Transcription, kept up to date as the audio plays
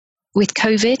with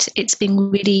COVID, it's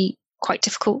been really quite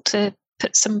difficult to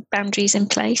put some boundaries in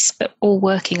place, but all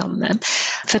working on them.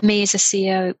 For me as a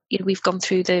CEO, we've gone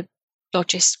through the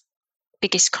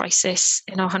biggest crisis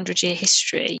in our 100-year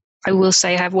history. I will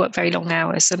say I have worked very long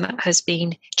hours and that has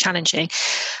been challenging.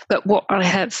 But what I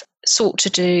have sought to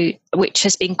do, which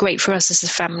has been great for us as a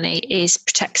family, is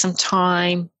protect some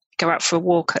time, go out for a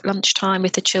walk at lunchtime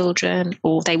with the children,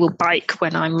 or they will bike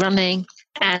when I'm running.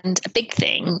 And a big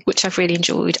thing, which I've really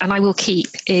enjoyed, and I will keep,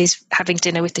 is having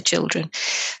dinner with the children.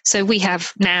 So we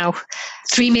have now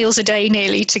 3 meals a day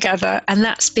nearly together, and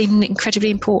that's been incredibly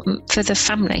important for the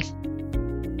family.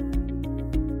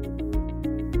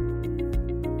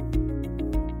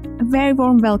 A very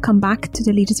warm welcome back to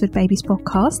the Leaders with Babies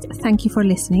podcast. Thank you for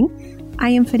listening. I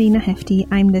am Farina Hefti.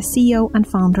 I'm the CEO and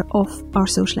founder of our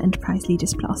social enterprise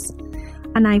Leaders Plus.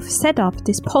 And I've set up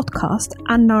this podcast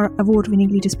and our award-winning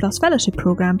Leaders Plus Fellowship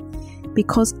program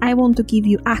because I want to give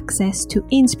you access to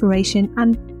inspiration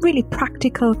and really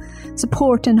practical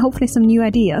support and hopefully some new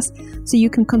ideas so you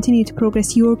can continue to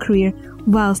progress your career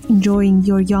whilst enjoying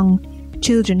your young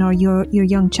children or your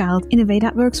young child in a way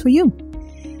that works for you.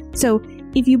 So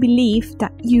if you believe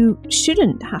that you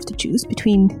shouldn't have to choose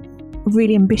between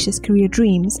really ambitious career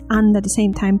dreams and at the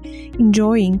same time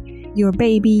enjoying your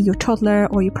baby, your toddler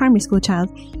or your primary school child,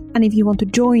 and if you want to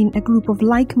join a group of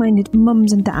like-minded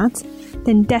mums and dads,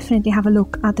 then definitely have a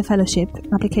look at the fellowship.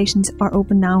 Applications are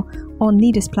open now on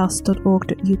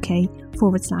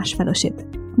leadersplus.org.uk/fellowship.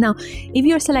 Now, if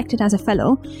you're selected as a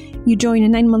fellow, you join a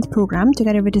 9-month program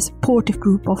together with a supportive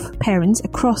group of parents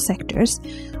across sectors,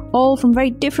 all from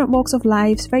very different walks of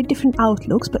lives, very different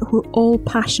outlooks, but who are all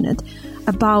passionate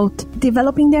about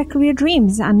developing their career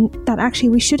dreams, and that actually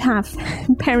we should have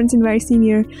parents in very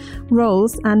senior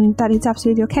roles, and that it's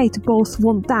absolutely okay to both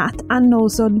want that and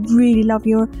also really love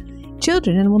your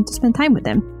children and want to spend time with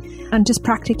them. And just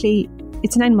practically,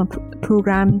 it's a 9-month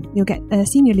program. You'll get a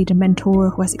senior leader mentor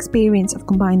who has experience of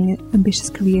combining an ambitious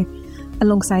career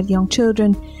alongside young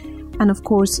children, and of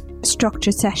course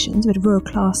structured sessions with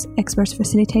world-class expert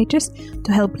facilitators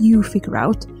to help you figure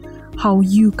out how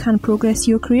you can progress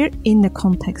your career in the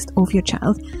context of your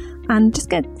child and just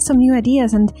get some new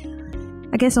ideas, and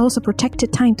I guess also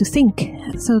protected time to think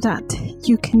so that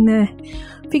you can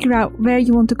figure out where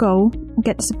you want to go and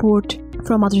get the support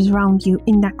from others around you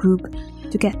in that group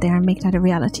to get there and make that a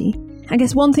reality. I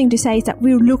guess one thing to say is that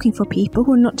we're looking for people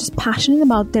who are not just passionate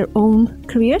about their own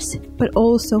careers, but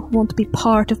also want to be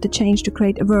part of the change to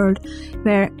create a world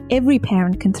where every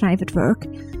parent can thrive at work,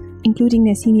 including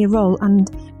their senior role. And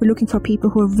we're looking for people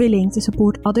who are willing to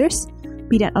support others,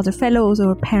 be that other fellows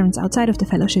or parents outside of the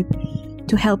fellowship,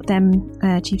 to help them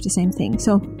achieve the same thing.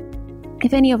 So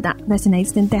if any of that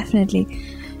resonates, then definitely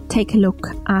take a look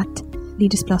at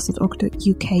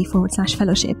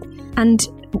leadersplus.org.uk/fellowship. And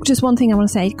just one thing I want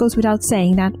to say, it goes without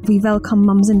saying that we welcome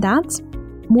mums and dads.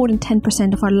 More than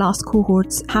 10% of our last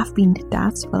cohorts have been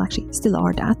dads, well actually still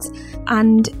are dads.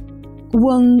 And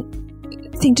one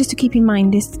thing just to keep in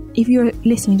mind is, if you're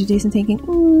listening to this and thinking,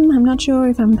 I'm not sure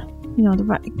if I'm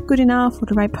good enough or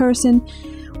the right person,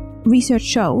 research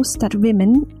shows that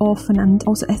women often, and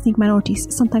also ethnic minorities,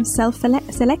 sometimes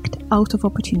self-select out of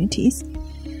opportunities.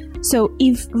 So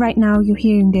if right now you're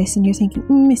hearing this and you're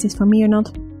thinking, is this for me or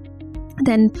not,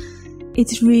 then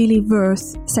it's really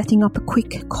worth setting up a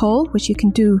quick call, which you can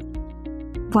do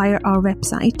via our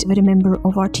website with a member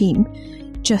of our team,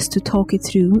 just to talk it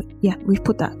through. Yeah, we've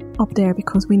put that up there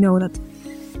because we know that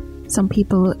some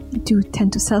people do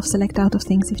tend to self-select out of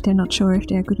things if they're not sure if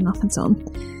they're good enough and so on.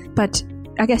 But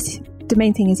I guess the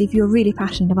main thing is, if you're really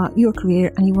passionate about your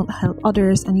career and you want to help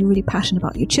others and you're really passionate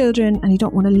about your children and you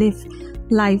don't want to live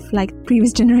life like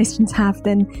previous generations have,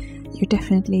 then you're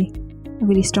definitely a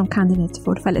really strong candidate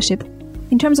for the fellowship.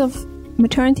 In terms of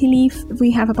maternity leave, we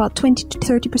have about 20 to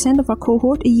 30% of our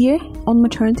cohort a year on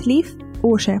maternity leave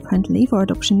or shared parental leave or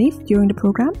adoption leave during the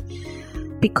program.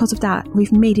 Because of that,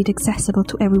 we've made it accessible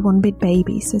to everyone with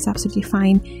babies. So it's absolutely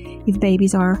fine if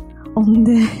babies are on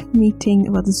the meeting,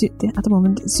 at the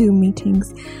moment, Zoom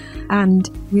meetings. And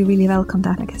we really welcome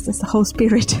that. I guess that's the whole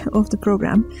spirit of the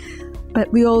program.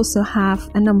 But we also have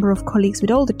a number of colleagues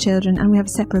with older children, and we have a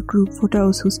separate group for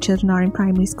those whose children are in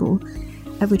primary school,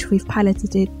 which we've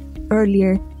piloted it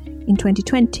earlier in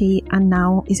 2020 and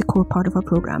now is a core part of our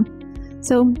program.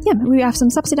 So yeah, we have some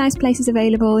subsidised places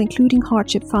available, including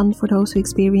hardship fund for those who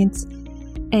experience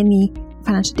any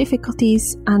financial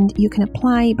difficulties, and you can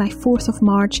apply by 4th of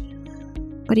March.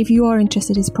 But if you are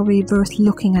interested, it's probably worth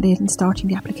looking at it and starting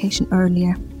the application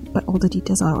earlier, but all the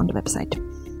details are on the website.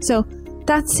 So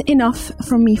that's enough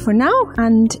from me for now,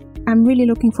 and I'm really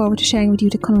looking forward to sharing with you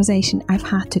the conversation I've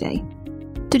had today.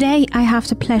 Today, I have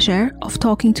the pleasure of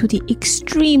talking to the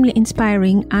extremely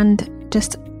inspiring and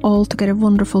just altogether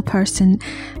wonderful person,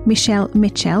 Michelle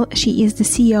Mitchell. She is the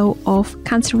CEO of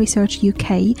Cancer Research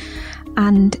UK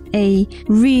and a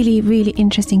really, really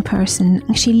interesting person.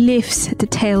 She lives the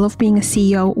tale of being a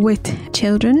CEO with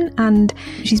children, and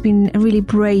she's been a really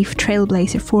brave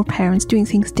trailblazer for parents, doing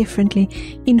things differently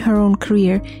in her own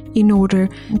career in order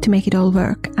to make it all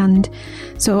work. And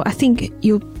so I think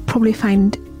you'll probably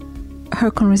find her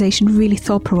conversation really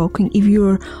thought-provoking if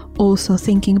you're also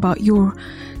thinking about your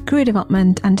career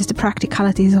development and just the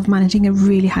practicalities of managing a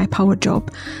really high-powered job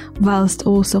whilst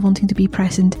also wanting to be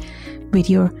present with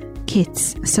your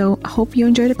kids. So I hope you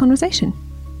enjoy the conversation.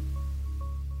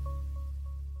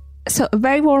 So a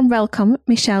very warm welcome,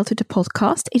 Michelle, to the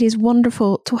podcast. It is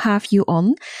wonderful to have you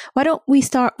on. Why don't we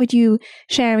start with you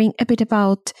sharing a bit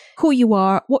about who you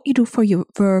are, what you do for your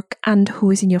work, and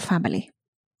who is in your family?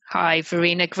 Hi,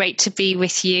 Verena. Great to be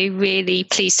with you. Really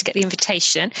pleased to get the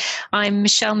invitation. I'm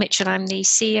Michelle Mitchell. I'm the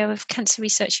CEO of Cancer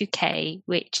Research UK,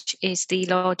 which is the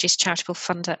largest charitable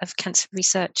funder of cancer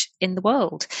research in the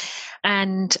world.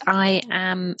 And I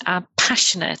am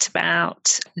passionate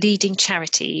about leading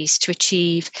charities to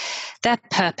achieve their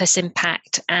purpose,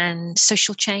 impact, and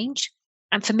social change.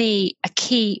 And for me, a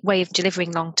key way of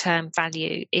delivering long-term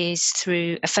value is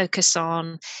through a focus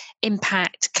on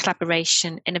impact,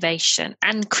 collaboration, innovation,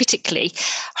 and critically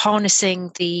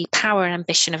harnessing the power and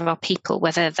ambition of our people,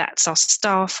 whether that's our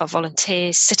staff, our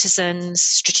volunteers, citizens,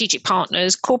 strategic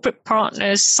partners, corporate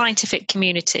partners, scientific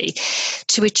community,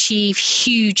 to achieve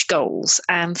huge goals.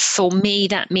 And for me,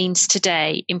 that means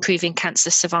today improving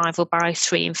cancer survival by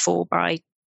 3 in 4 by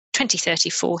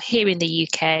 2034 here in the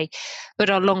UK, but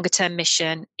our longer term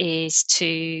mission is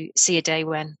to see a day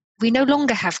when we no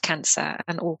longer have cancer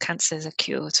and all cancers are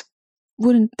cured.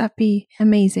 Wouldn't that be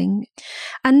amazing?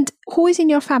 And who is in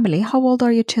your family? How old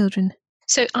are your children?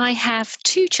 So I have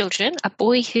 2 children, a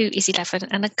boy who is 11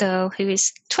 and a girl who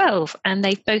is 12, and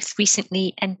they've both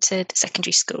recently entered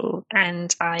secondary school,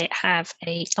 and I have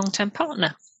a long-term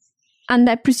partner. And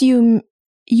I presume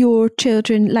your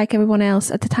children, like everyone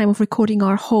else at the time of recording,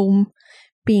 are home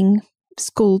being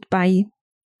schooled by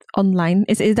online.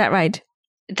 Is that right?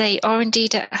 They are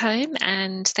indeed at home,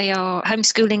 and they are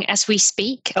homeschooling as we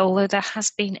speak, although there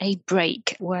has been a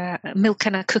break where milk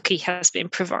and a cookie has been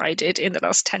provided in the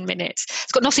last 10 minutes.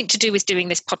 It's got nothing to do with doing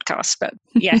this podcast, but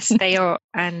yes, they are,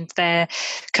 and they're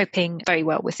coping very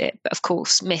well with it. But of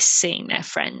course, miss seeing their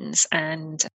friends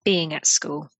and being at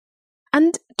school.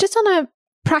 And just on a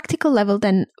practical level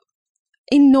then,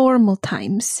 in normal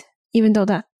times, even though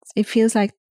that it feels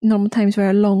like normal times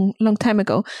were a long time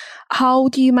ago, how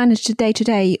do you manage the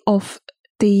day-to-day of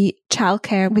the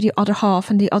childcare with your other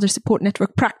half and the other support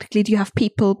network? Practically, do you have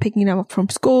people picking them up from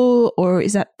school, or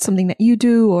is that something that you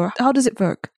do, or how does it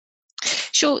work?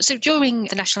 Sure. So during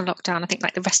the national lockdown, I think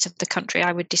like the rest of the country,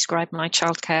 I would describe my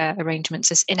childcare arrangements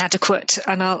as inadequate,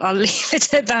 and I'll leave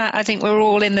it at that. I think we're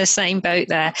all in the same boat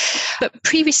there. But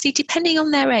previously, depending on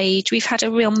their age, we've had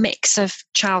a real mix of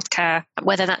childcare,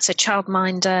 whether that's a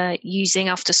childminder using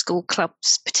after-school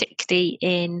clubs, particularly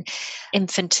in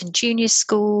infant and junior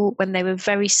school. When they were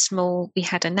very small, we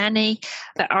had a nanny,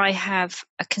 but I have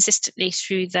consistently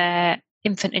through their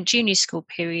infant and junior school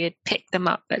period, pick them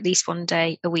up at least one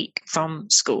day a week from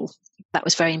school. That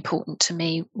was very important to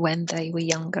me when they were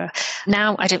younger.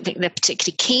 Now, I don't think they're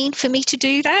particularly keen for me to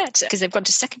do that because they've gone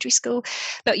to secondary school.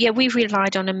 But yeah, we've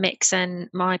relied on a mix, and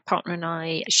my partner and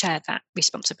I share that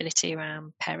responsibility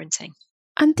around parenting.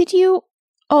 And did you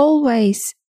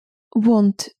always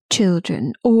want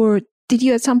children, or did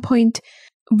you at some point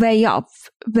weigh up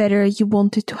whether you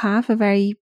wanted to have a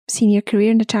very senior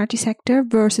career in the charity sector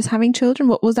versus having children?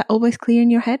 What was that always clear in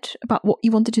your head about what you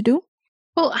wanted to do?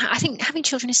 Well, I think having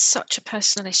children is such a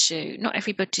personal issue. Not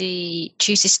everybody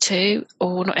chooses to,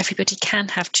 or not everybody can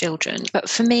have children. But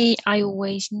for me, I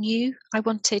always knew I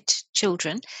wanted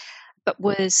children, but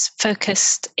was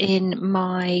focused in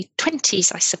my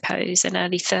 20s, I suppose, and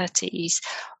early 30s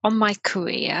on my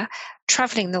career,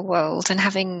 traveling the world and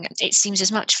having, it seems,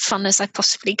 as much fun as I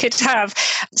possibly could have.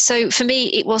 So for me,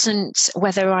 it wasn't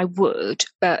whether I would,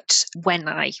 but when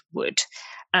I would.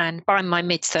 And by my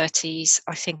mid-30s,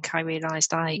 I think I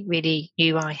realised I really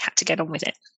knew I had to get on with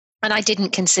it. And I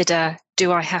didn't consider,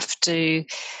 do I have to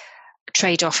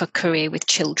trade off a career with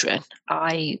children?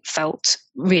 I felt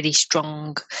really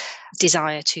strong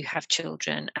desire to have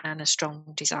children and a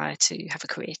strong desire to have a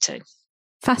career too.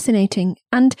 Fascinating.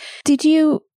 And did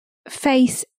you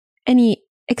face any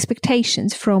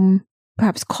expectations from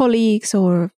perhaps colleagues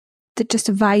or just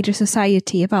a wider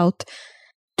society about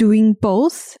doing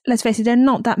both? Let's face it, there are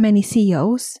not that many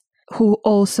CEOs who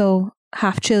also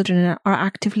have children and are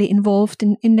actively involved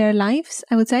in their lives,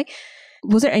 I would say.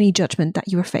 Was there any judgment that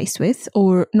you were faced with,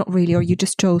 or not really, or you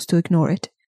just chose to ignore it?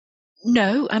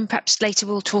 No, and perhaps later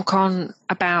we'll talk on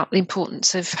about the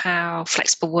importance of how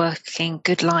flexible working,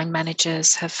 good line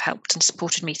managers have helped and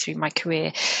supported me through my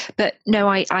career. But no,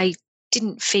 I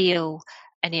didn't feel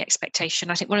any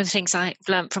expectation. I think one of the things I've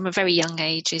learned from a very young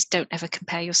age is don't ever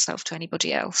compare yourself to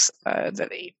anybody else.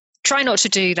 Try not to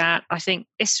do that. I think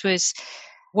this was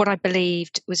what I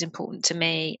believed was important to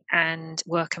me, and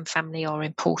work and family are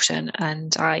important.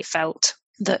 And I felt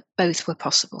that both were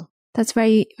possible. That's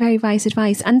very, very wise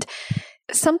advice. And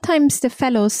sometimes the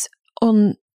fellows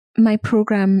on my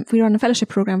program, we're on a fellowship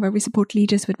program where we support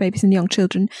leaders with babies and young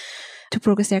children to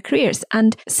progress their careers.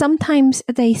 And sometimes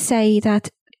they say that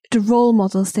the role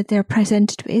models that they're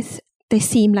presented with, they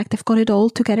seem like they've got it all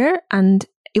together, and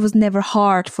it was never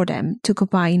hard for them to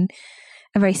combine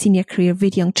a very senior career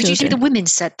with young children. Did you say the women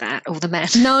said that, or the men?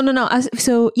 No.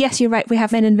 So yes, you're right. We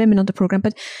have men and women on the program,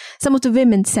 but some of the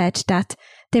women said that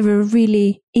they were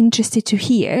really interested to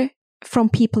hear from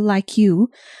people like you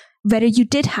whether you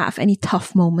did have any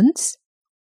tough moments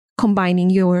combining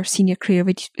your senior career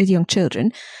with young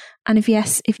children. And if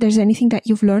yes, if there's anything that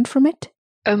you've learned from it.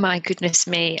 Oh my goodness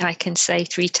me, I can say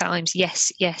 3 times,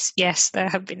 yes, there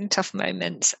have been tough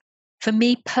moments. For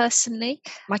me personally,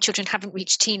 my children haven't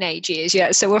reached teenage years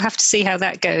yet, so we'll have to see how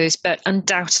that goes. But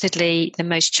undoubtedly, the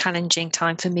most challenging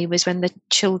time for me was when the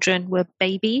children were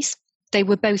babies. They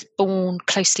were both born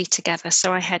closely together.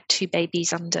 So I had 2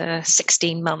 babies under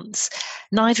 16 months,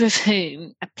 neither of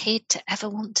whom appeared to ever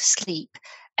want to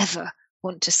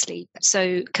sleep.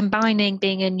 So combining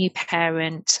being a new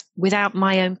parent without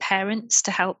my own parents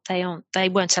to help, they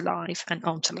weren't alive and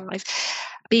aren't alive.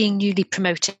 Being newly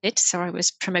promoted, so I was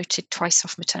promoted twice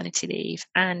off maternity leave,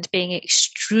 and being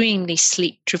extremely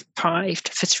sleep deprived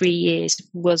for 3 years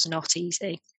was not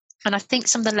easy. And I think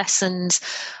some of the lessons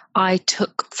I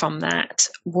took from that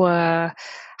were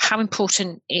how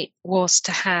important it was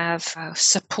to have a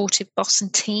supportive boss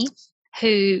and team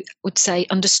who would say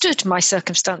understood my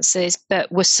circumstances, but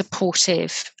was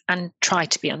supportive and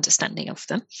tried to be understanding of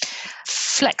them.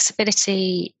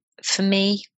 Flexibility for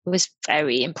me was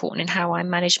very important in how I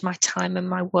managed my time and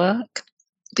my work.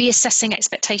 Reassessing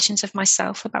expectations of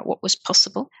myself about what was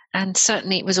possible. And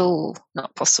certainly it was all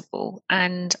not possible.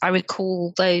 And I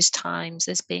recall those times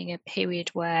as being a period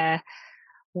where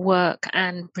work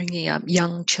and bringing up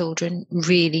young children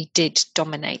really did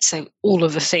dominate. So all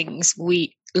of the things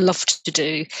we loved to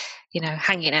do,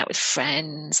 hanging out with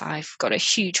friends. I've got a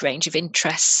huge range of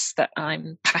interests that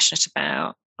I'm passionate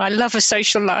about. I love a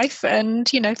social life and,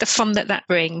 the fun that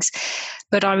brings.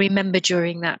 But I remember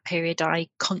during that period, I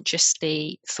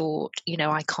consciously thought,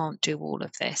 I can't do all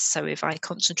of this. So if I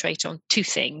concentrate on 2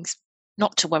 things,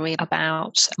 not to worry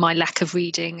about my lack of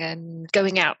reading and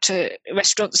going out to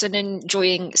restaurants and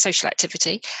enjoying social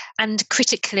activity, and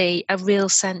critically, a real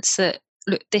sense that,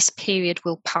 look, this period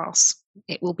will pass.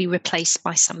 It will be replaced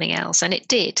by something else. And it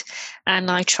did.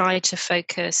 And I tried to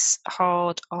focus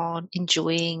hard on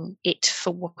enjoying it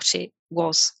for what it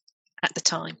was at the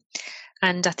time.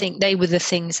 And I think they were the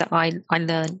things that I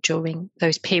learned during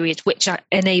those periods, which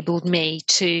enabled me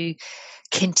to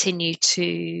continue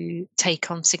to take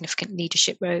on significant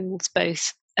leadership roles,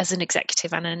 both as an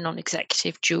executive and a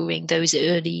non-executive during those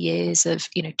early years of,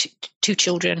 2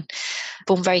 children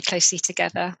born very closely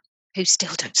together, who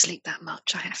still don't sleep that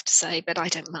much, I have to say, but I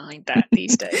don't mind that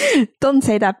these days. Don't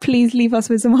say that. Please leave us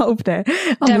with some hope there.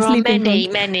 There are many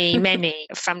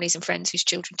families and friends whose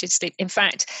children did sleep. In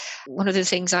fact, one of the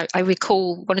things I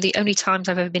recall, one of the only times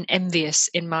I've ever been envious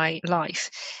in my life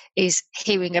is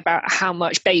hearing about how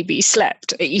much babies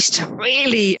slept. It used to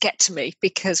really get to me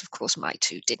because, of course, my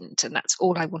 2 didn't, and that's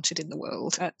all I wanted in the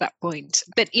world at that point.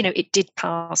 But, it did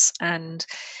pass, and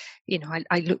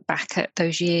I look back at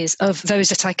those years of those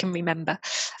that I can remember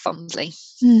fondly.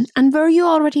 And were you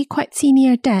already quite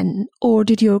senior then, or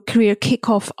did your career kick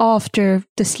off after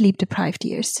the sleep-deprived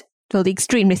years? Well, the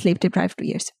extremely sleep-deprived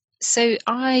years. So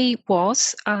I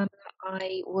was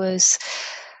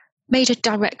made a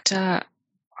director,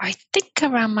 I think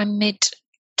around my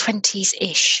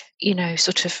mid-20s-ish,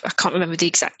 sort of, I can't remember the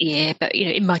exact year, but,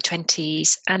 in my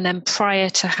 20s. And then prior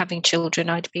to having children,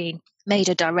 I'd been made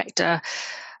a director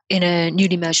in a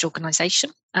newly merged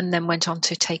organisation, and then went on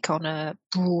to take on a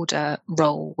broader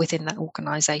role within that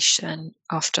organisation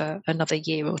after another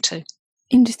year or 2.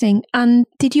 Interesting. And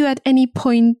did you at any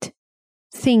point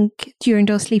think during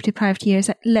those sleep-deprived years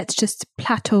that let's just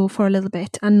plateau for a little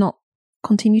bit and not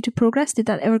continue to progress? Did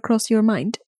that ever cross your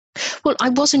mind? Well, I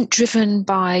wasn't driven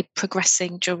by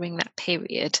progressing during that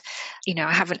period.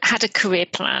 I haven't had a career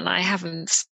plan. I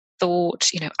haven't thought,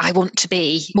 I want to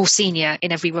be more senior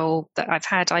in every role that I've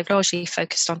had. I've largely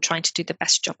focused on trying to do the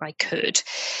best job I could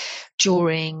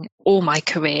during all my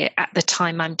career at the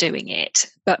time I'm doing it,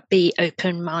 but be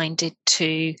open-minded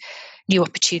to new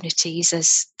opportunities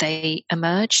as they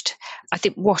emerged. I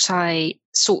think what I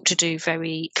sought to do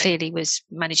very clearly was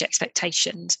manage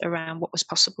expectations around what was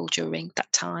possible during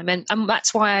that time. And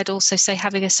that's why I'd also say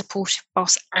having a supportive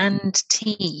boss and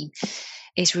team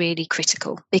is really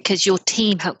critical, because your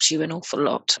team helps you an awful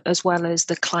lot, as well as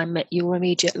the climate your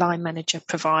immediate line manager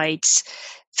provides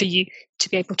for you to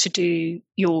be able to do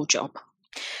your job.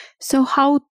 So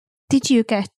how did you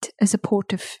get a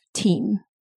supportive team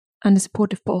and a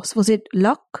supportive boss? Was it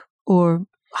luck, or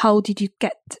how did you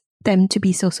get them to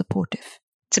be so supportive?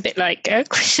 It's a bit like,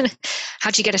 how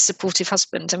do you get a supportive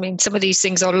husband? I mean, some of these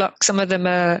things are luck. Some of them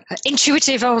are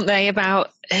intuitive, aren't they,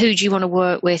 about who do you want to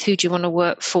work with, who do you want to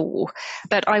work for?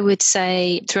 But I would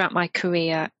say throughout my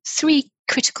career, 3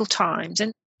 critical times,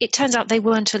 and it turns out they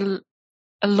weren't a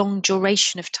long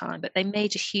duration of time, but they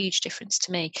made a huge difference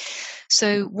to me.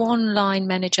 So one line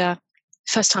manager,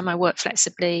 first time I worked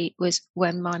flexibly was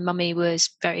when my mummy was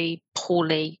very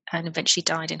poorly and eventually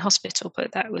died in hospital,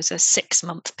 but that was a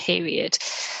 6-month period.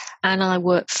 And I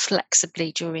worked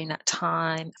flexibly during that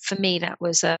time. For me, that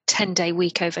was a 10-day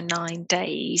week over 9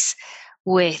 days,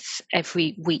 with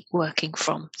every week working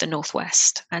from the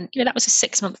Northwest. And that was a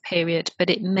 6-month period,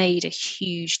 but it made a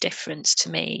huge difference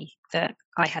to me that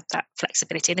I had that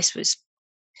flexibility. And this was,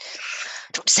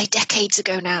 I don't want to say decades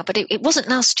ago now, but it wasn't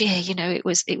last year, it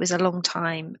was a long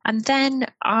time. And then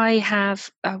I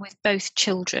have, with both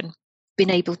children,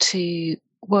 been able to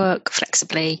work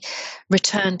flexibly,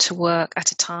 return to work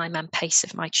at a time and pace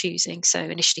of my choosing. So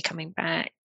initially coming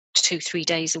back 2-3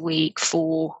 days a week,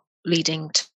 4 leading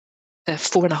to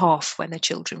 4.5 when the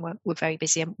children were very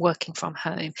busy and working from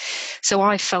home. So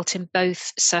I felt in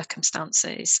both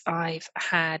circumstances I've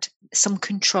had some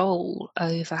control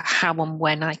over how and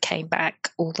when I came back,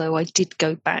 although I did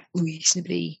go back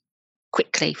reasonably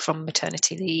quickly from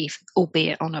maternity leave,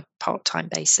 albeit on a part-time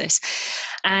basis.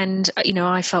 And,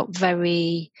 I felt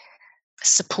very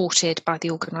supported by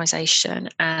the organisation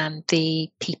and the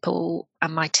people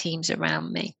and my teams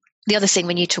around me. The other thing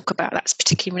when you talk about that's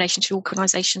particularly in relation to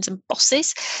organisations and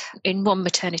bosses, in one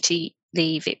maternity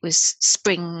leave, it was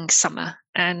spring, summer,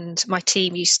 and my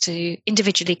team used to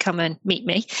individually come and meet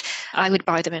me. I would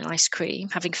buy them an ice cream,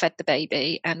 having fed the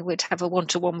baby, and would have a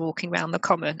one-to-one walking around the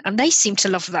common. And they seemed to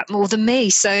love that more than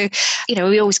me. So,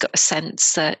 we always got a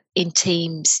sense that in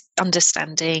teams,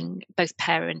 understanding both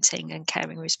parenting and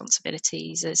caring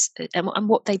responsibilities and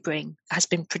what they bring has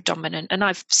been predominant. And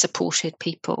I've supported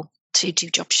people to do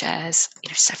job shares,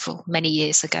 many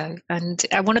years ago. And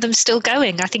one of them's still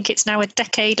going. I think it's now a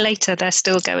decade later, they're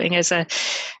still going as a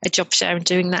job share and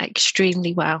doing that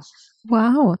extremely well.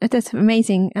 Wow, that's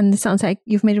amazing. And it sounds like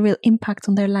you've made a real impact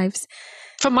on their lives.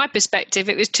 From my perspective,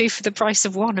 it was 2 for the price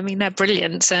of 1. I mean, they're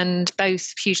brilliant and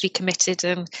both hugely committed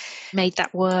and made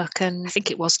that work. And I think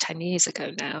it was 10 years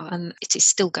ago now, and it is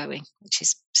still going, which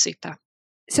is super.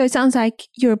 So it sounds like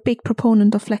you're a big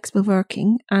proponent of flexible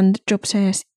working and job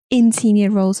shares in senior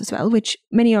roles as well, which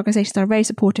many organisations are very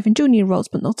supportive in junior roles,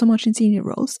 but not so much in senior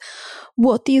roles.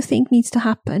 What do you think needs to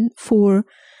happen for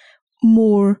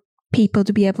more people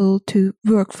to be able to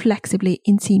work flexibly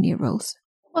in senior roles?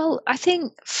 Well, I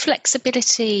think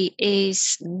flexibility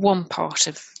is one part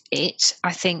of it.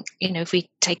 I think, if we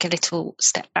take a little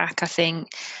step back, I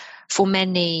think for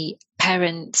many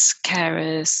parents,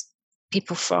 carers,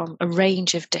 people from a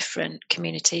range of different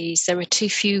communities, there are too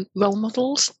few role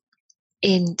models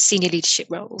in senior leadership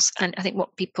roles. And I think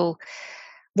what people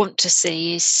want to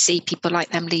see people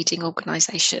like them leading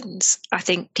organisations. I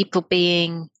think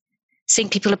seeing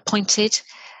people appointed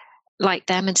like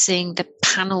them and seeing the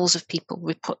panels of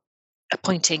people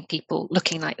appointing people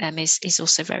looking like them is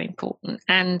also very important.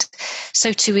 And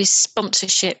so too is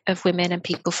sponsorship of women and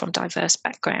people from diverse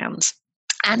backgrounds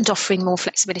and offering more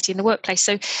flexibility in the workplace.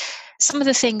 So some of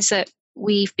the things that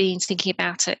we've been thinking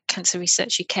about at Cancer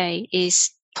Research UK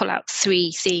is pull out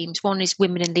 3 themes. One is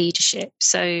women in leadership.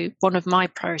 So one of my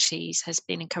priorities has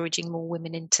been encouraging more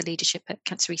women into leadership at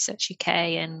Cancer Research UK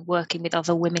and working with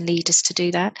other women leaders to do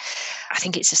that. I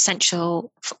think it's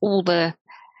essential for all the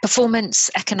performance,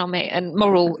 economic and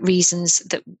moral reasons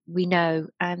that we know,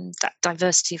 and that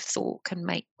diversity of thought can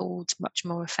make boards much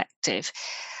more effective.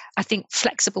 I think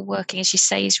flexible working, as you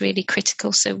say, is really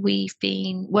critical. So we've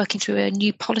been working through a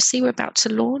new policy we're about to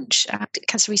launch at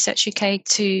Cancer Research UK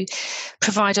to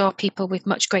provide our people with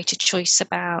much greater choice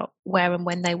about where and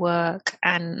when they work.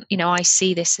 And, I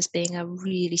see this as being a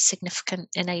really significant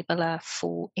enabler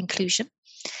for inclusion.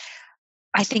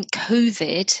 I think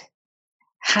COVID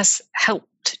has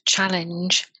helped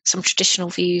challenge some traditional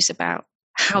views about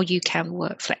how you can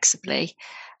work flexibly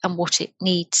and what it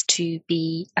needs to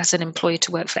be as an employer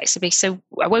to work flexibly. So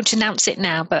I won't announce it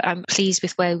now, but I'm pleased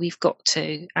with where we've got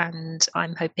to, and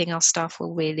I'm hoping our staff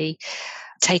will really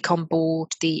take on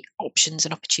board the options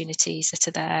and opportunities that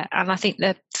are there. And I think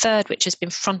the third, which has been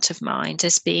front of mind,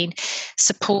 has been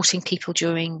supporting people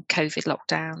during COVID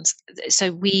lockdowns.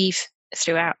 So we've,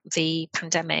 throughout the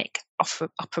pandemic,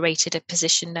 operated a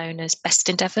position known as Best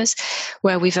Endeavours,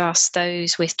 where we've asked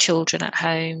those with children at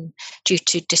home due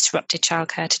to disrupted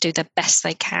childcare to do the best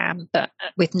they can, but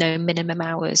with no minimum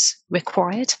hours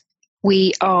required.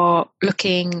 We are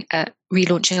looking at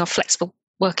relaunching our flexible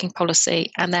working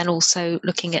policy, and then also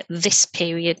looking at this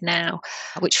period now,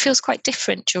 which feels quite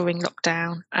different during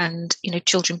lockdown, and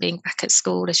children being back at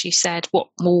school, as you said, what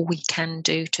more we can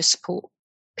do to support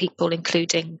people,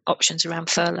 including options around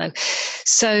furlough.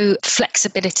 So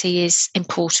flexibility is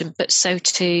important, but so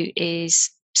too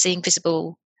is seeing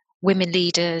visible women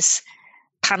leaders,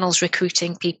 panels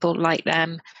recruiting people like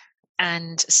them,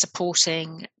 and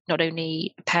supporting not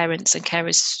only parents and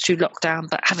carers through lockdown,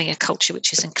 but having a culture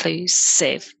which is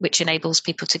inclusive, which enables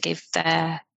people to give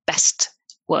their best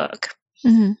work.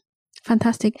 Mm-hmm.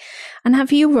 Fantastic. And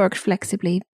have you worked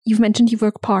flexibly? You've mentioned you've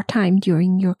worked part-time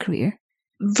during your career.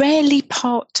 Rarely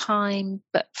part-time,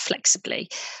 but flexibly.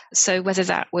 So whether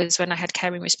that was when I had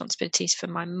caring responsibilities for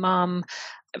my mum,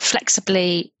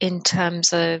 flexibly in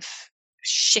terms of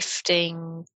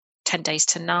shifting 10 days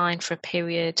to 9 for a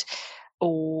period,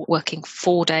 or working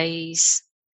 4 days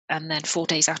and then 4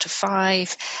 days out of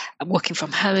 5, working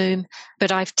from home.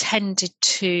 But I've tended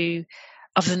to,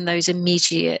 other than those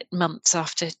immediate months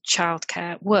after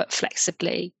childcare, work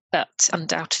flexibly, but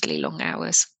undoubtedly long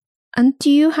hours. And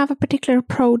do you have a particular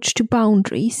approach to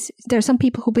boundaries? There are some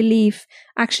people who believe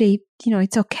actually,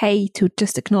 it's okay to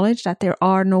just acknowledge that there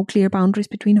are no clear boundaries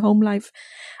between home life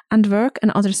and work.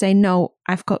 And others say, no,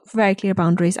 I've got very clear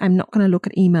boundaries. I'm not going to look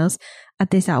at emails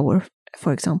at this hour,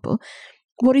 for example.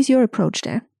 What is your approach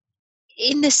there?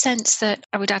 In the sense that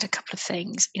I would add a couple of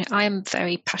things. I am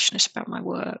very passionate about my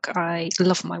work. I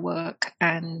love my work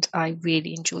and I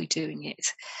really enjoy doing it.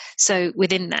 So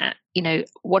within that,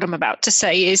 what I'm about to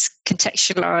say is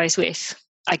contextualized with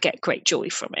I get great joy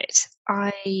from it.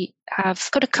 I have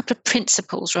got a couple of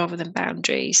principles rather than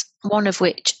boundaries, one of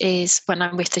which is when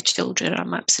I'm with the children,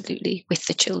 I'm absolutely with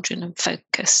the children and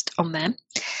focused on them.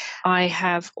 I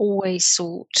have always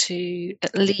sought to,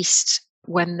 at least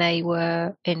when they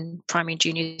were in primary and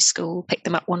junior school, pick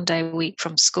them up one day a week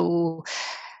from school,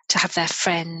 to have their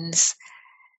friends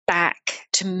back,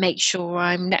 to make sure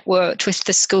I'm networked with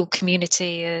the school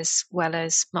community as well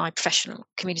as my professional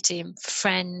community and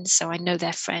friends. So I know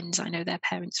their friends, I know their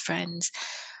parents' friends.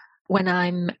 When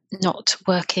I'm not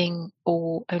working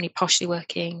or only partially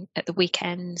working at the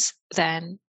weekends,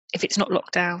 then if it's not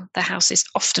lockdown, the house is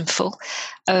often full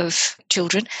of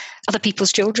children, other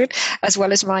people's children, as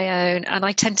well as my own. And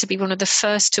I tend to be one of the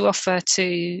first to offer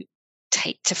to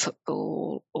take to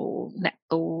football or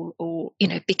netball, or,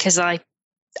 because I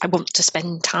want to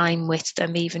spend time with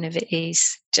them, even if it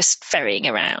is just ferrying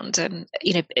around and,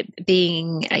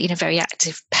 being a very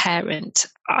active parent.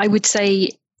 I would say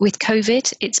with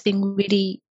COVID, it's been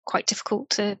really quite difficult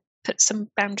to put some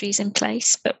boundaries in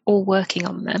place, but all working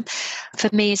on them. For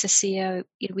me as a CEO,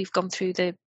 we've gone through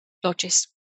the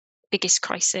biggest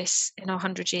crisis in our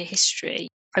 100-year history.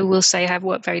 I will say I have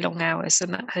worked very long hours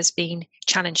and that has been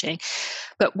challenging.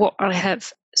 But what I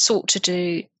have sought to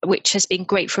do, which has been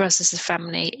great for us as a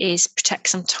family, is protect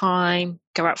some time,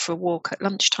 go out for a walk at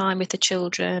lunchtime with the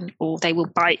children, or they will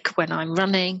bike when I'm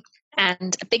running.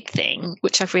 And a big thing,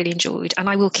 which I've really enjoyed and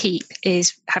I will keep,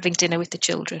 is having dinner with the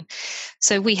children.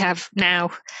 So we have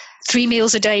now 3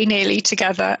 meals a day nearly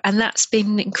together, and that's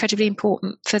been incredibly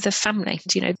important for the family.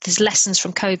 There's lessons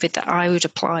from COVID that I would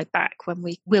apply back when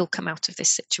we will come out of this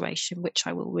situation, which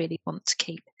I will really want to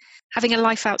keep. Having a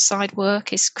life outside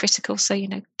work is critical. So,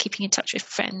 keeping in touch with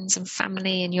friends and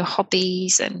family and your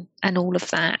hobbies and all of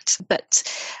that. But,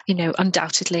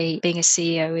 undoubtedly being a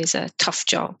CEO is a tough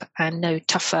job, and no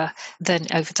tougher than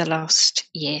over the last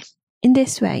year. In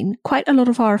this vein, quite a lot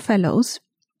of our fellows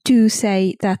do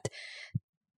say that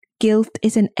guilt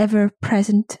is an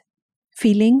ever-present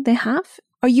feeling they have.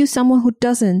 Are you someone who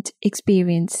doesn't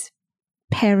experience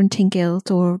parenting guilt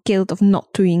or guilt of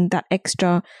not doing that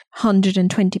extra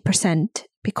 120%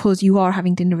 because you are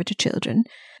having dinner with the children?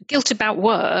 Guilt about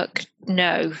work?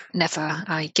 No, never.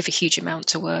 I give a huge amount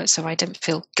to work, so I don't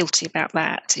feel guilty about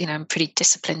that. I'm pretty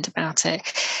disciplined about it.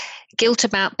 Guilt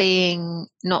about being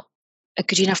not a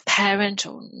good enough parent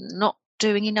or not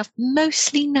doing enough?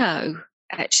 Mostly no.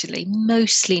 actually,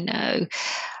 mostly no.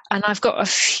 And I've got a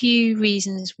few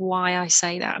reasons why I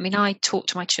say that. I mean, I talk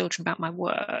to my children about my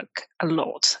work a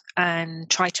lot and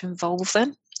try to involve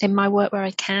them in my work where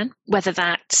I can, whether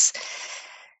that's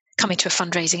coming to a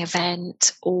fundraising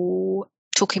event or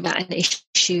talking about an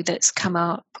issue that's come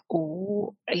up,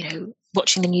 or,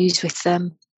 watching the news with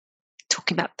them,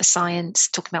 talking about the science,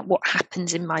 talking about what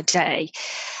happens in my day.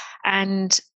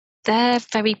 And they're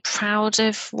very proud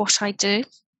of what I do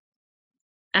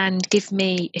and give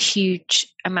me a huge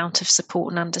amount of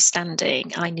support and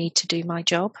understanding I need to do my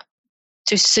job.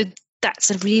 So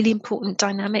that's a really important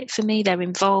dynamic for me. They're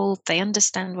involved, they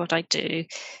understand what I do,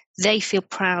 they feel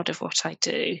proud of what I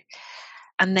do,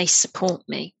 and they support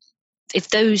me.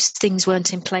 If those things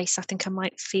weren't in place, I think I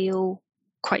might feel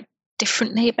quite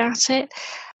differently about it.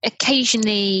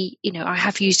 Occasionally, I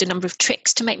have used a number of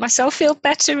tricks to make myself feel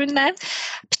better in them,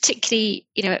 particularly,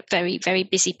 at very, very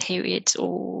busy periods,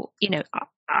 or,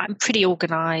 I'm pretty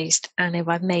organised, and if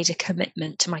I've made a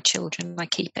commitment to my children, I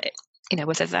keep it.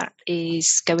 Whether that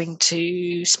is going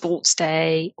to sports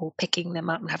day or picking them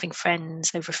up and having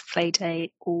friends over for play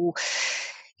date, or,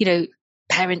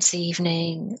 parents'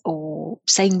 evening, or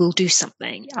saying we'll do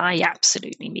something, I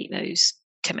absolutely meet those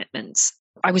commitments.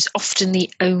 I was often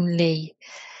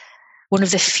one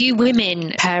of the few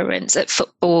women parents at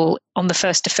football on the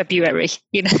 1st of February,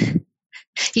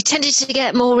 You tended to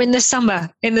get more in the summer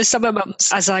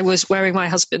months, as I was wearing my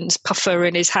husband's puffer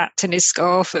and his hat and his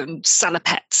scarf and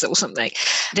salopettes or something.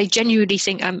 They genuinely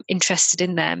think I'm interested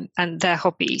in them and their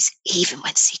hobbies, even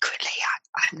when secretly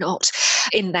I'm not,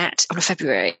 in that on a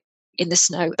February in the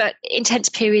snow. But intense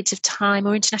periods of time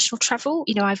or international travel,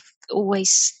 I've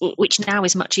always, which now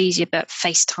is much easier, but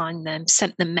FaceTime them,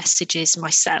 sent them messages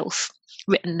myself,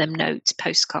 written them notes,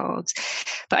 postcards.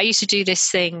 But I used to do this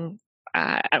thing,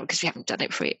 because we haven't done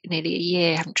it for nearly a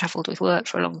year, haven't travelled with work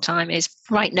for a long time, is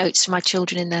write notes for my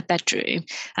children in their bedroom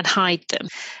and hide them.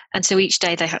 And so each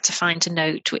day they had to find a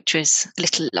note, which was a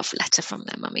little love letter from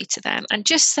their mummy to them. And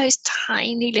just those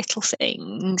tiny little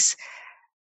things,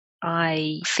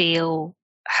 I feel,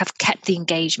 have kept the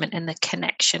engagement and the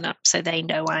connection up, so they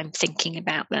know I'm thinking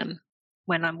about them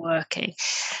when I'm working.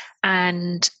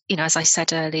 And, as I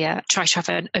said earlier, try to have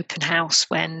an open house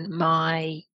when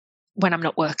I'm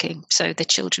not working, so the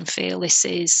children feel this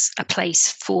is a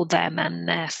place for them and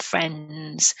their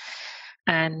friends.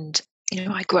 And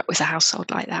I grew up with a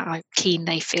household like that. I'm keen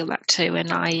they feel that too,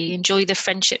 and I enjoy the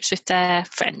friendships with their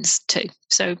friends too.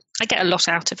 So I get a lot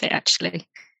out of it, actually.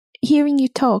 Hearing you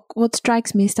talk, what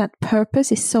strikes me is that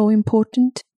purpose is so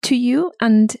important to you.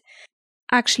 And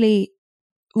actually,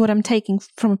 what I'm taking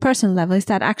from a personal level is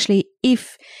that actually,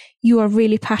 if you are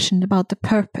really passionate about the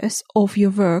purpose of your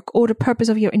work or the purpose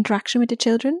of your interaction with the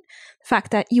children, the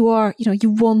fact that you are, you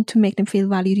want to make them feel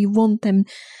valued, you want them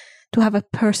to have a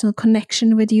personal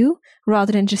connection with you,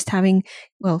 rather than just having,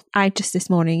 this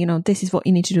morning, this is what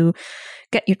you need to do,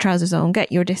 get your trousers on, get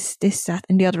your this, that,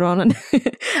 and the other on, and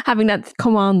having that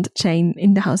command chain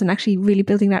in the house, and actually really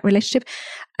building that relationship.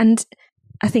 And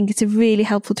I think it's a really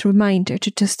helpful reminder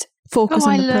to just focus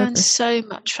on the purpose. I learn so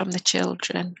much from the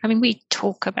children. I mean, we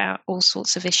talk about all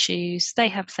sorts of issues. They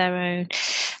have their own.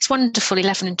 It's wonderful.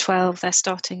 11 and 12, they're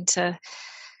starting to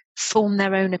form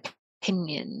their own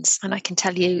opinions. And I can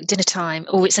tell you, dinner time,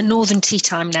 it's a northern tea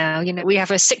time now. We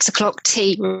have a 6 o'clock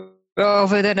tea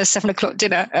rather than a 7 o'clock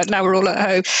dinner. Now we're all at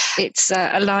home. It's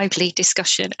a lively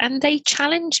discussion. And they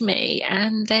challenge me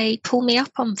and they pull me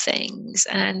up on things.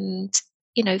 And,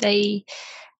 they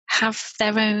have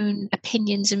their own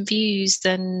opinions and views,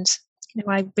 and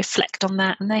I reflect on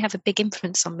that, and they have a big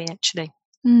influence on me, actually.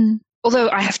 Although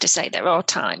I have to say, there are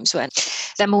times when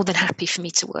they're more than happy for me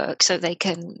to work so they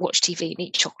can watch TV and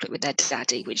eat chocolate with their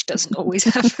daddy, which doesn't always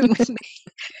happen with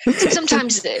me. So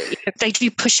sometimes they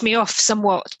do push me off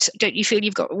somewhat. Don't you feel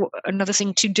you've got another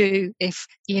thing to do if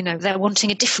they're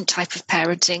wanting a different type of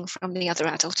parenting from the other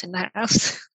adult in the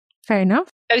house? Fair enough.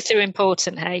 Both are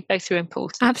important, hey? Both are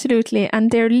important. Absolutely.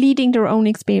 And they're leading their own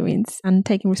experience and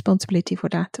taking responsibility for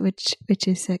that, which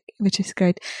is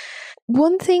great.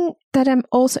 One thing that I'm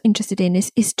also interested in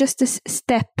is just this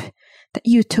step that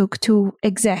you took to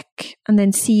exec and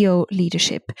then CEO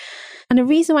leadership. And the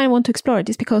reason why I want to explore it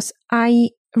is because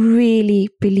I really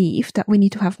believe that we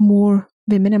need to have more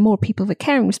women and more people with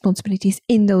caring responsibilities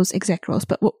in those exec roles.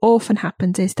 But what often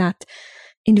happens is that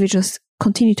individuals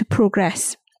continue to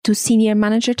progress to senior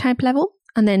manager type level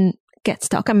and then get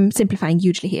stuck. I'm simplifying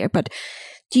hugely here, but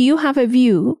do you have a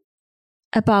view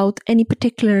about any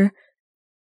particular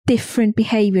different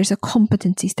behaviors or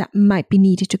competencies that might be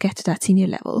needed to get to that senior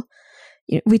level?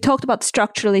 We talked about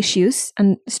structural issues,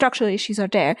 and structural issues are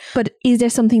there, but is there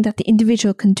something that the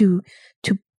individual can do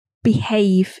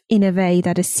behave in a way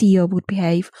that a CEO would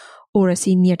behave or a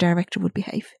senior director would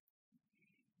behave?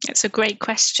 That's a great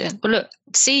question. Well, look,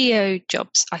 CEO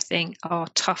jobs, I think, are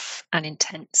tough and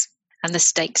intense, and the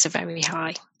stakes are very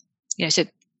high. So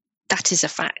that is a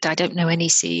fact. I don't know any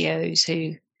CEOs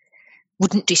who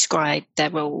wouldn't describe their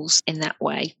roles in that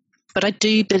way. But I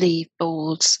do believe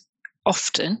boards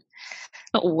often,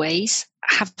 not always,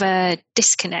 have a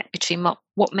disconnect between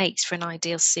what makes for an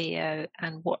ideal CEO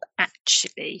and what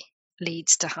actually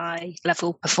leads to high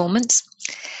level performance.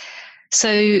 So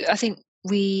I think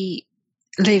we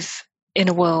live in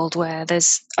a world where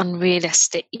there's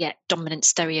unrealistic yet dominant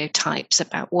stereotypes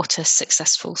about what a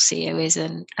successful CEO is,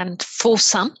 and for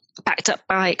some, backed up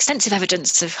by extensive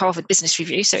evidence of Harvard Business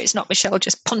Review, so it's not Michelle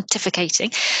just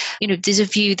pontificating, there's a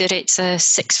view that it's a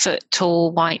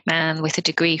 6-foot-tall white man with a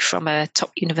degree from a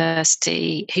top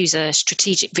university who's a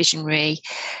strategic visionary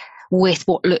with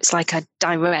what looks like a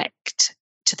direct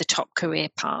to the top career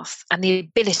path and the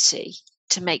ability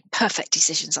to make perfect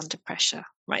decisions under pressure,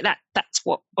 right? That's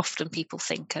what often people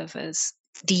think of as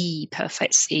the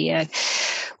perfect CEO.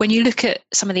 When you look at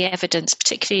some of the evidence,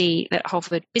 particularly that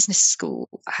Harvard Business School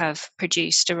have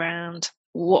produced around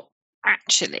what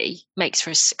actually makes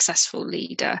for a successful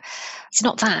leader, it's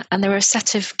not that. And there are a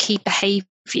set of key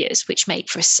behaviours which make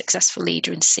for a successful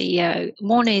leader and CEO.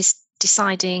 One is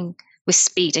deciding with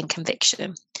speed and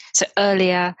conviction. So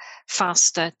earlier,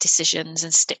 faster decisions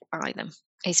and stick by them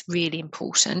is really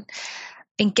important.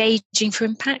 Engaging for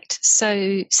impact,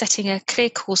 so setting a clear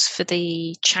course for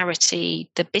the charity,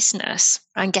 the business,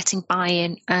 and getting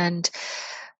buy-in and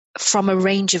from a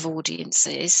range of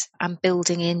audiences and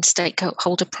building in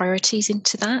stakeholder priorities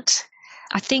into that.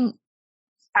 I think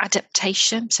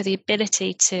adaptation, so the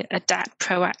ability to adapt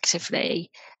proactively,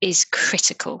 is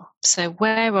critical. So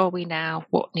where are we now?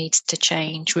 What needs to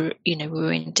change? We're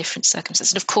in different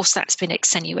circumstances. And of course, that's been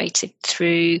accentuated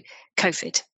through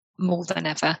COVID more than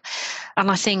ever.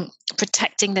 And I think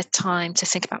protecting the time to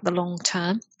think about the long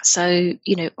term. So,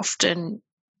 often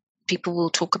people will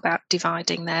talk about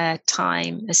dividing their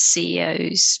time as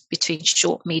CEOs between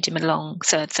short, medium and long,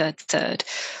 third.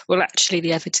 Well, actually,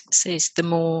 the evidence is the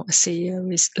more a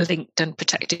CEO is linked and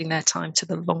protecting their time to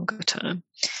the longer term.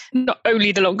 Not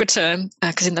only the longer term,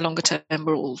 because in the longer term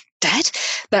we're all dead,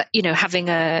 but, having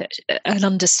an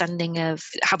understanding of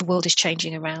how the world is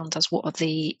changing around us, what are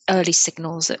the early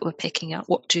signals that we're picking up,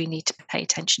 what do we need to pay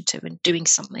attention to, and doing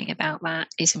something about that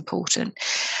is important.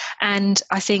 And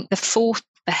I think the fourth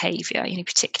behaviour,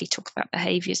 particularly talk about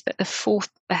behaviours, but the fourth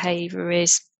behaviour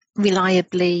is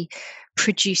reliably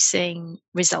producing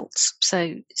results.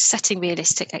 So setting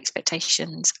realistic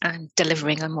expectations and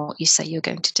delivering on what you say you're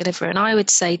going to deliver. And I would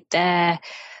say they're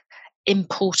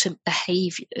important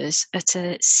behaviours at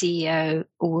a CEO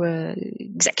or a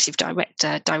executive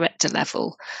director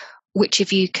level, which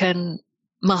if you can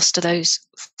master those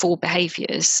four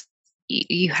behaviours,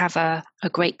 you have a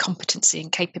great competency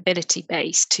and capability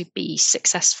base to be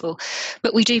successful.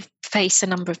 But we do face a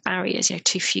number of barriers,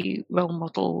 too few role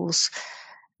models,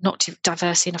 not too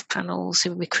diverse enough panels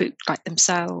who recruit like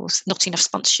themselves, not enough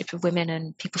sponsorship of women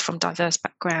and people from diverse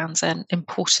backgrounds, and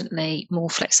importantly, more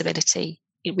flexibility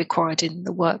required in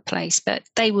the workplace. But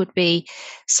they would be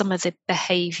some of the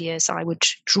behaviours I would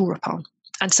draw upon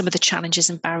and some of the challenges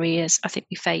and barriers I think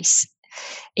we face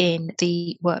in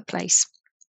the workplace.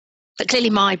 But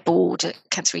clearly my board at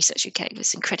Cancer Research UK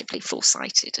was incredibly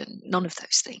foresighted and none of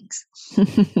those things.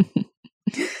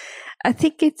 I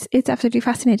think it's absolutely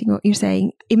fascinating what you're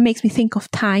saying. It makes me think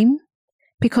of time,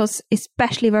 because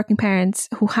especially working parents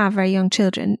who have very young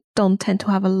children don't tend to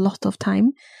have a lot of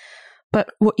time.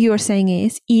 But what you're saying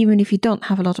is, even if you don't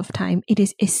have a lot of time, it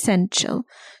is essential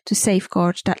to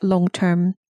safeguard that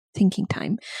long-term thinking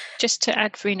time. Just to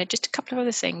add, Verena, just a couple of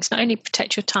other things. Not only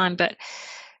protect your time, but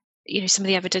some of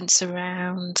the evidence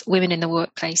around women in the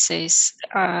workplaces,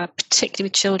 particularly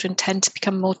with children, tend to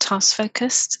become more task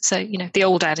focused. So, the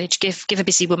old adage, give a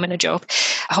busy woman a job,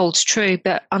 holds true,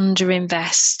 but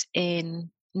underinvest in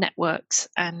networks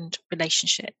and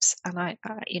relationships. And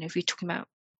if you're talking about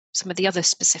some of the other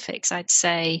specifics, I'd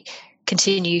say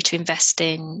continue to invest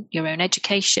in your own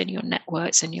education, your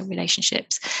networks and your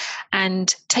relationships,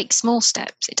 and take small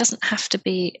steps. It doesn't have to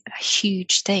be a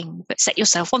huge thing, but set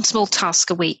yourself one small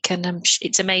task a week, and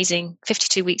it's amazing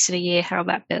 52 weeks in a year how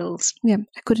that builds. Yeah,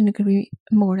 I couldn't agree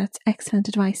more. That's excellent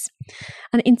advice.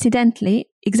 And incidentally,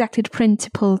 exactly the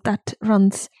principle that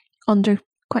runs under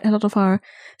quite a lot of our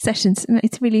sessions.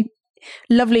 It's really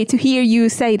lovely to hear you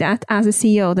say that as a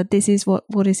CEO, that this is what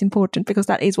is important, because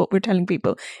that is what we're telling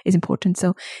people is important.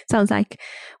 So it sounds like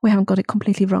we haven't got it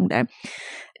completely wrong there.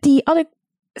 The other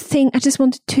thing I just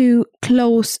wanted to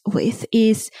close with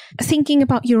is thinking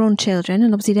about your own children,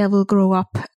 and obviously they will grow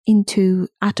up into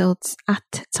adults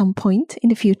at some point in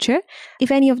the future. If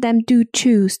any of them do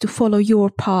choose to follow your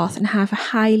path and have a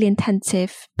highly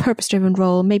intensive, purpose-driven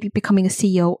role, maybe becoming a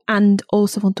CEO, and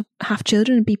also want to have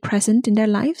children and be present in their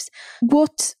lives,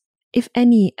 what, if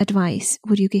any, advice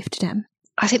would you give to them?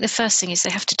 I think the first thing is they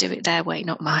have to do it their way,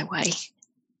 not my way.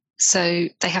 So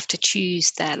they have to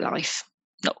choose their life,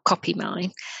 not copy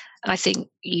mine. I think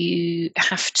you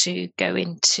have to go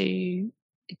into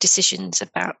decisions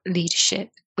about leadership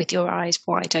with your eyes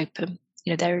wide open.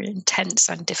 There are intense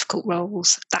and difficult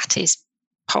roles. That is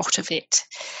part of it.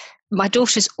 My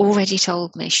daughter's already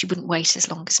told me she wouldn't wait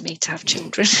as long as me to have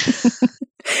children.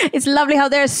 It's lovely how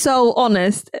they're so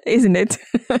honest, isn't it?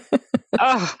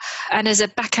 Oh, and as a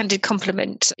backhanded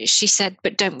compliment, she said,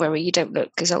 "But don't worry, you don't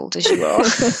look as old as you are."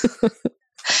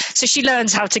 So she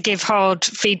learns how to give hard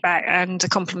feedback and a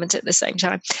compliment at the same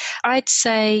time. I'd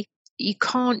say you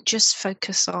can't just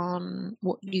focus on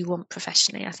what you want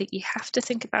professionally. I think you have to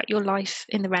think about your life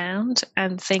in the round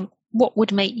and think, what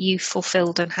would make you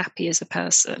fulfilled and happy as a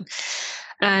person?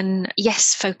 And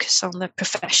yes, focus on the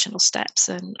professional steps.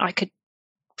 And I could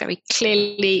very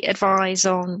clearly advise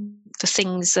on the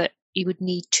things that you would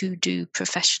need to do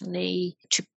professionally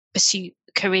to pursue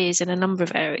careers in a number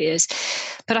of areas.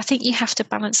 But I think you have to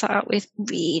balance that out with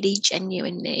really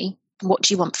genuinely, what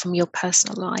do you want from your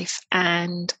personal life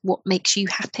and what makes you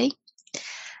happy?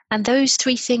 And those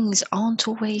three things aren't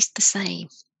always the same.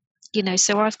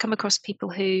 So I've come across people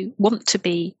who want to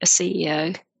be a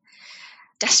CEO,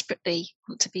 desperately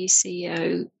want to be a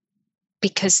CEO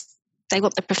because they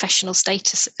want the professional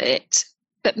status of it,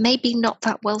 but maybe not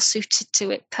that well suited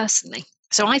to it personally.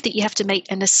 So I think you have to make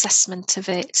an assessment of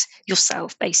it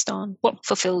yourself based on what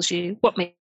fulfills you, what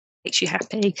makes you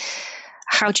happy,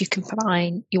 how do you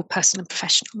combine your personal and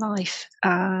professional life,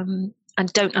 and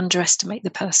don't underestimate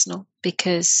the personal,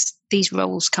 because these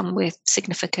roles come with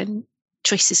significant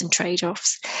choices and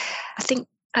trade-offs. I think,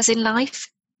 as in life,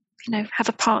 have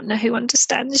a partner who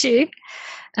understands you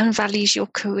and values your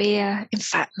career, in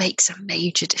fact, makes a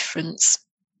major difference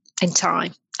in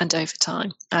time and over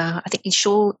time. I think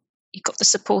ensure you've got the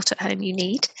support at home you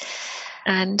need.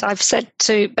 And I've said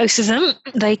to both of them,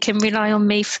 they can rely on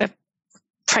me for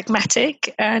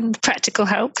pragmatic and practical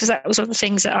help, because that was one of the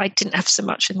things that I didn't have so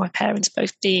much with my parents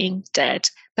both being dead.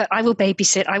 But I will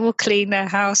babysit, I will clean their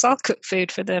house, I'll cook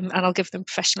food for them, and I'll give them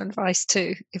professional advice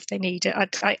too if they need it.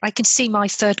 I can see my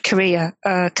third career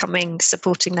coming,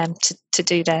 supporting them to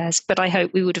do theirs. But I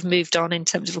hope we would have moved on in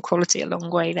terms of equality a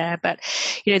long way there. But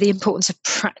the importance of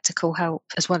practical help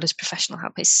as well as professional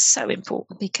help is so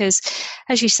important, because,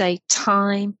 as you say,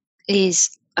 time is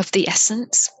of the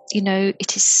essence.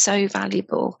 It is so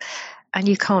valuable and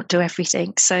you can't do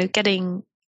everything. So getting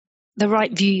the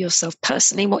right view yourself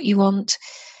personally, what you want,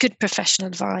 good professional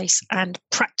advice, and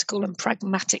practical and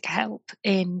pragmatic help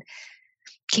in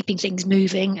keeping things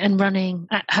moving and running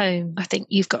at home, I think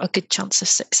you've got a good chance of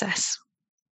success.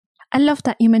 I love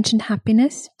that you mentioned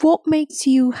happiness. What makes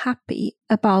you happy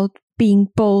about being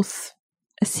both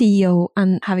a CEO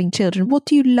and having children? What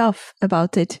do you love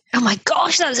about it? Oh my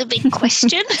gosh, that was a big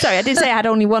question. Sorry, I did say I had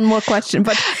only one more question,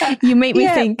 but you made me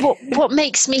think. What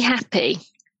makes me happy?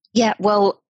 Yeah,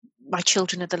 well, my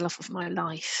children are the love of my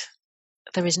life.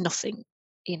 There is nothing,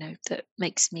 that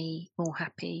makes me more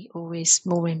happy or is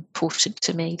more important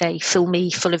to me. They fill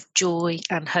me full of joy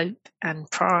and hope and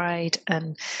pride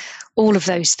and all of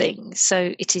those things.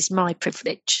 So it is my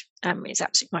privilege. It's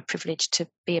absolutely my privilege to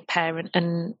be a parent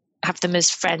and have them as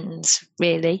friends,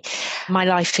 really. My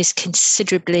life is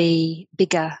considerably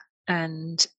bigger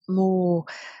and more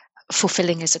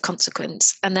fulfilling as a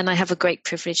consequence. And then I have a great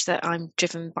privilege that I'm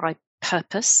driven by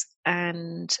purpose.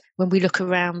 And when we look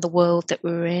around the world that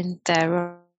we're in,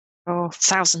 there are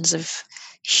thousands of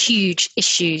huge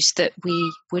issues that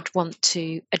we would want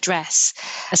to address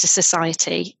as a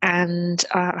society. And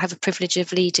I have a privilege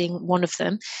of leading one of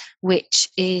them, which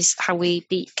is how we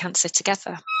beat cancer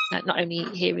together, not only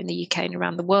here in the UK and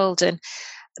around the world. And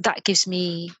that gives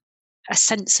me a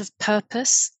sense of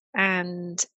purpose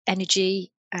and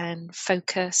energy and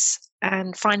focus.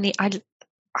 And finally, I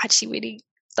actually really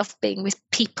love being with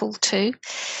people too.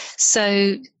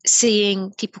 So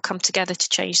seeing people come together to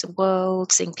change the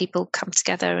world, seeing people come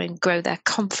together and grow their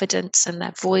confidence and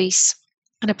their voice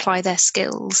and apply their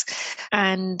skills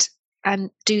and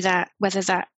do that, whether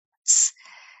that's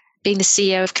being the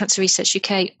CEO of Cancer Research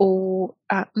UK or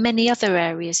many other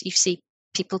areas you see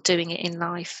people doing it in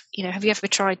life. Have you ever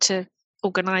tried to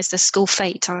organise the school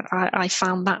fete? I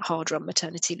found that harder on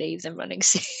maternity leave than running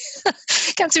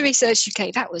Cancer Research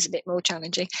UK. That was a bit more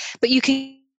challenging. But you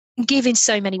can give in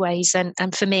so many ways.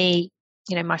 And for me,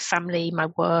 my family, my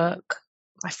work,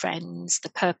 my friends, the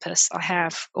purpose I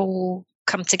have all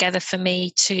come together for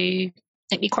me to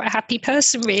make me quite a happy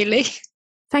person, really.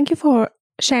 Thank you for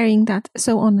sharing that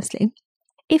so honestly.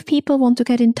 If people want to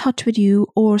get in touch with you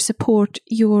or support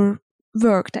your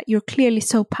work that you're clearly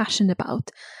so passionate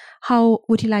about, how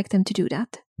would you like them to do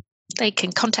that? They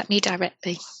can contact me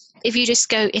directly. If you just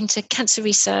go into Cancer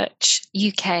Research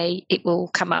UK, it will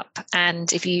come up.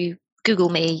 And if you Google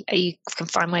me, you can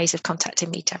find ways of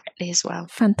contacting me directly as well.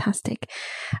 Fantastic.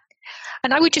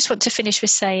 And I would just want to finish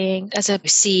with saying, as a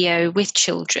CEO with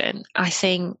children, I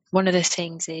think one of the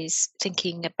things is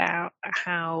thinking about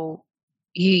how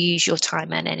you use your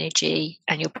time and energy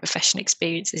and your professional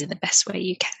experiences in the best way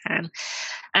you can.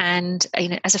 And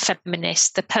as a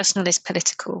feminist, the personal is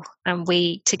political, and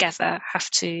we together have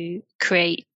to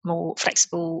create more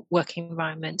flexible working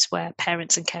environments where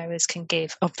parents and carers can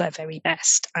give of their very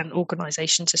best, and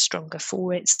organisations are stronger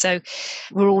for it. So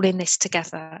we're all in this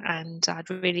together, and I'd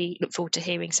really look forward to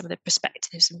hearing some of the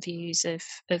perspectives and views of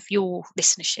your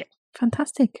listenership.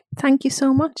 Fantastic. Thank you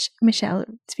so much, Michelle.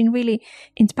 It's been really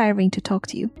inspiring to talk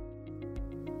to you.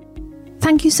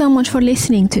 Thank you so much for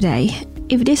listening today.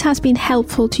 If this has been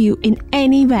helpful to you in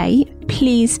any way,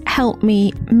 please help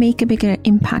me make a bigger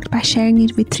impact by sharing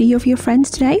it with 3 of your friends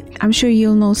today. I'm sure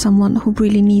you'll know someone who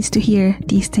really needs to hear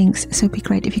these things, so it'd be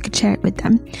great if you could share it with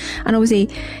them. And obviously,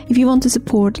 if you want to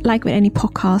support, like with any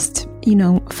podcast,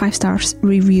 5-star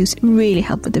reviews really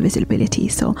help with the visibility.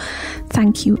 So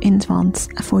thank you in advance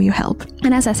for your help.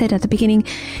 And as I said at the beginning,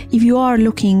 if you are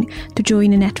looking to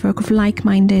join a network of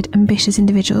like-minded, ambitious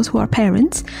individuals who are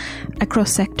parents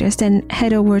across sectors, then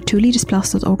head over to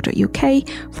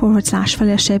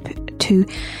leadersplus.org.uk/fellowship to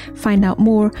find out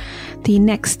more. The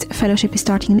next fellowship is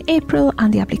starting in April,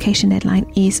 and the application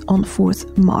deadline is on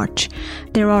 4th March.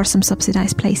 There are some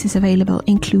subsidised places available,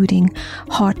 including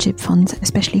hardship funds,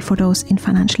 especially for those in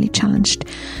financially challenged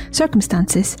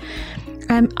circumstances.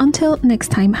 Until next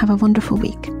time, have a wonderful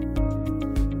week.